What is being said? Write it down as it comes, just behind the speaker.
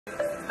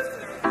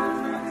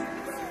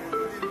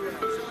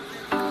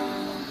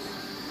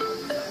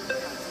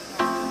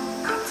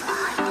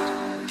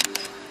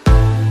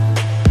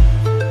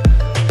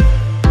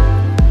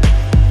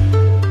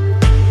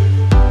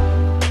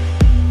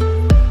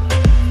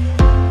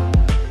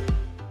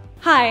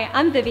Hi,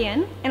 I'm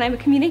Vivian, and I'm a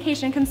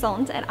communication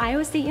consultant at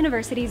Iowa State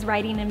University's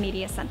Writing and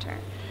Media Center.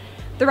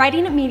 The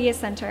Writing and Media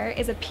Center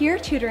is a peer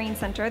tutoring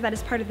center that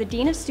is part of the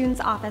Dean of Students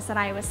office at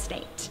Iowa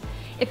State.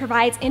 It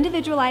provides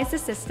individualized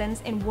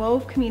assistance in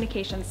WOVE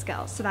communication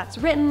skills, so that's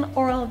written,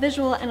 oral,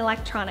 visual, and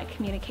electronic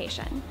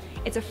communication.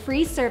 It's a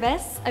free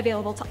service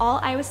available to all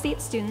Iowa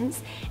State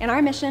students, and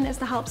our mission is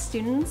to help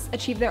students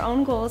achieve their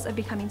own goals of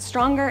becoming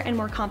stronger and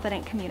more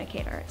confident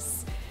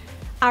communicators.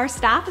 Our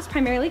staff is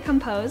primarily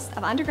composed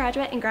of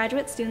undergraduate and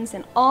graduate students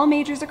in all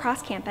majors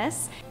across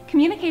campus.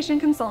 Communication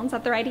consultants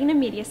at the Writing and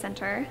Media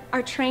Center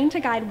are trained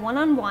to guide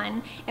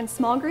one-on-one and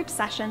small group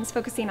sessions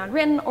focusing on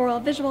written, oral,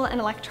 visual,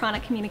 and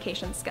electronic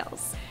communication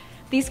skills.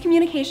 These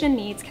communication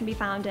needs can be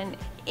found in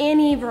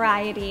any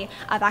variety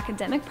of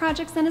academic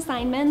projects and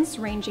assignments,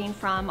 ranging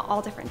from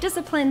all different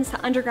disciplines to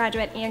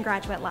undergraduate and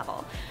graduate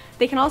level.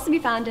 They can also be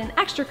found in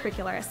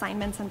extracurricular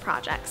assignments and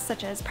projects,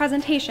 such as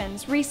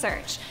presentations,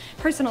 research,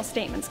 personal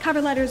statements,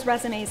 cover letters,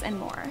 resumes, and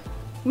more.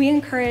 We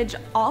encourage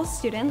all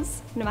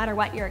students, no matter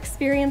what your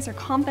experience or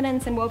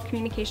confidence in WOVE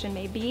communication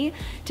may be,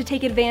 to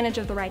take advantage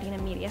of the Writing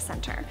and Media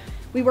Center.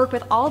 We work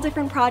with all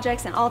different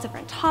projects and all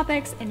different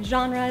topics and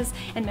genres,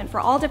 and meant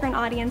for all different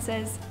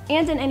audiences,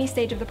 and in any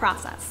stage of the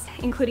process,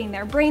 including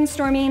their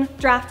brainstorming,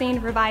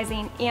 drafting,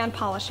 revising, and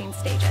polishing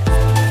stages.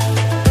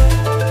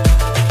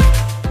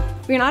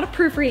 We are not a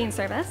proofreading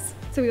service,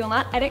 so we will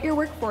not edit your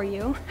work for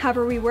you.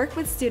 However, we work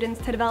with students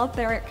to develop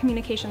their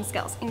communication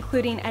skills,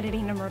 including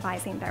editing and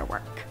revising their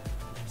work.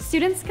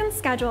 Students can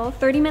schedule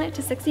 30-minute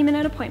to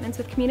 60-minute appointments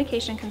with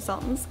communication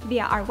consultants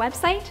via our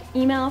website,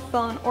 email,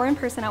 phone, or in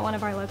person at one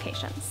of our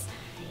locations.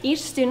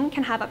 Each student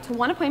can have up to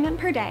one appointment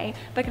per day,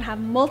 but can have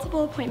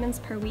multiple appointments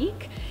per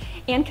week,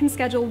 and can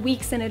schedule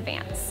weeks in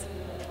advance.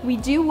 We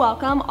do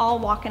welcome all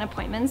walk-in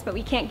appointments, but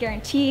we can't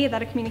guarantee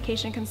that a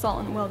communication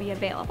consultant will be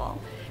available.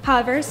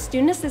 However,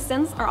 student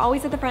assistants are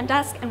always at the front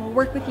desk and will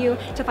work with you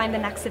to find the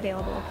next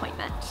available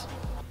appointment.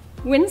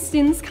 When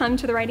students come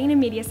to the Writing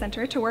and Media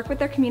Center to work with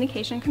their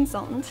communication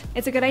consultant,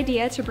 it's a good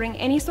idea to bring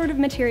any sort of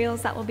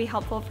materials that will be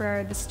helpful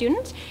for the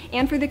student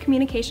and for the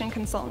communication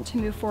consultant to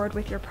move forward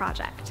with your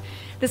project.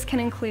 This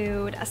can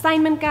include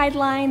assignment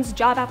guidelines,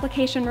 job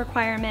application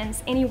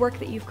requirements, any work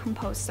that you've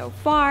composed so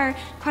far,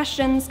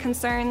 questions,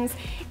 concerns,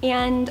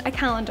 and a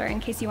calendar in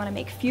case you want to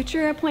make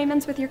future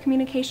appointments with your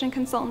communication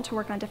consultant to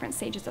work on different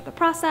stages of the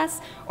process,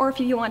 or if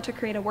you want to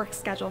create a work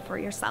schedule for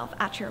yourself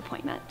at your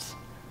appointment.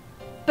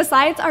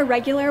 Besides our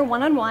regular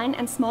one-on-one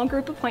and small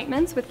group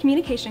appointments with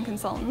communication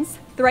consultants,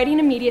 the Writing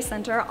and Media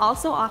Center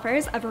also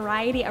offers a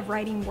variety of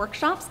writing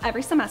workshops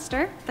every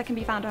semester that can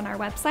be found on our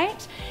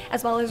website,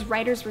 as well as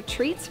writers'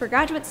 retreats for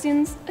graduate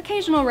students,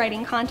 occasional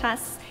writing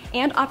contests,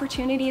 and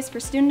opportunities for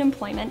student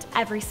employment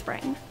every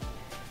spring.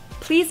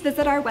 Please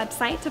visit our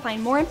website to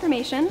find more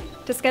information,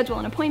 to schedule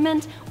an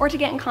appointment, or to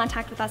get in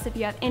contact with us if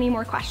you have any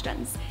more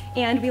questions.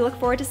 And we look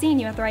forward to seeing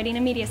you at the Writing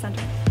and Media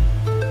Center.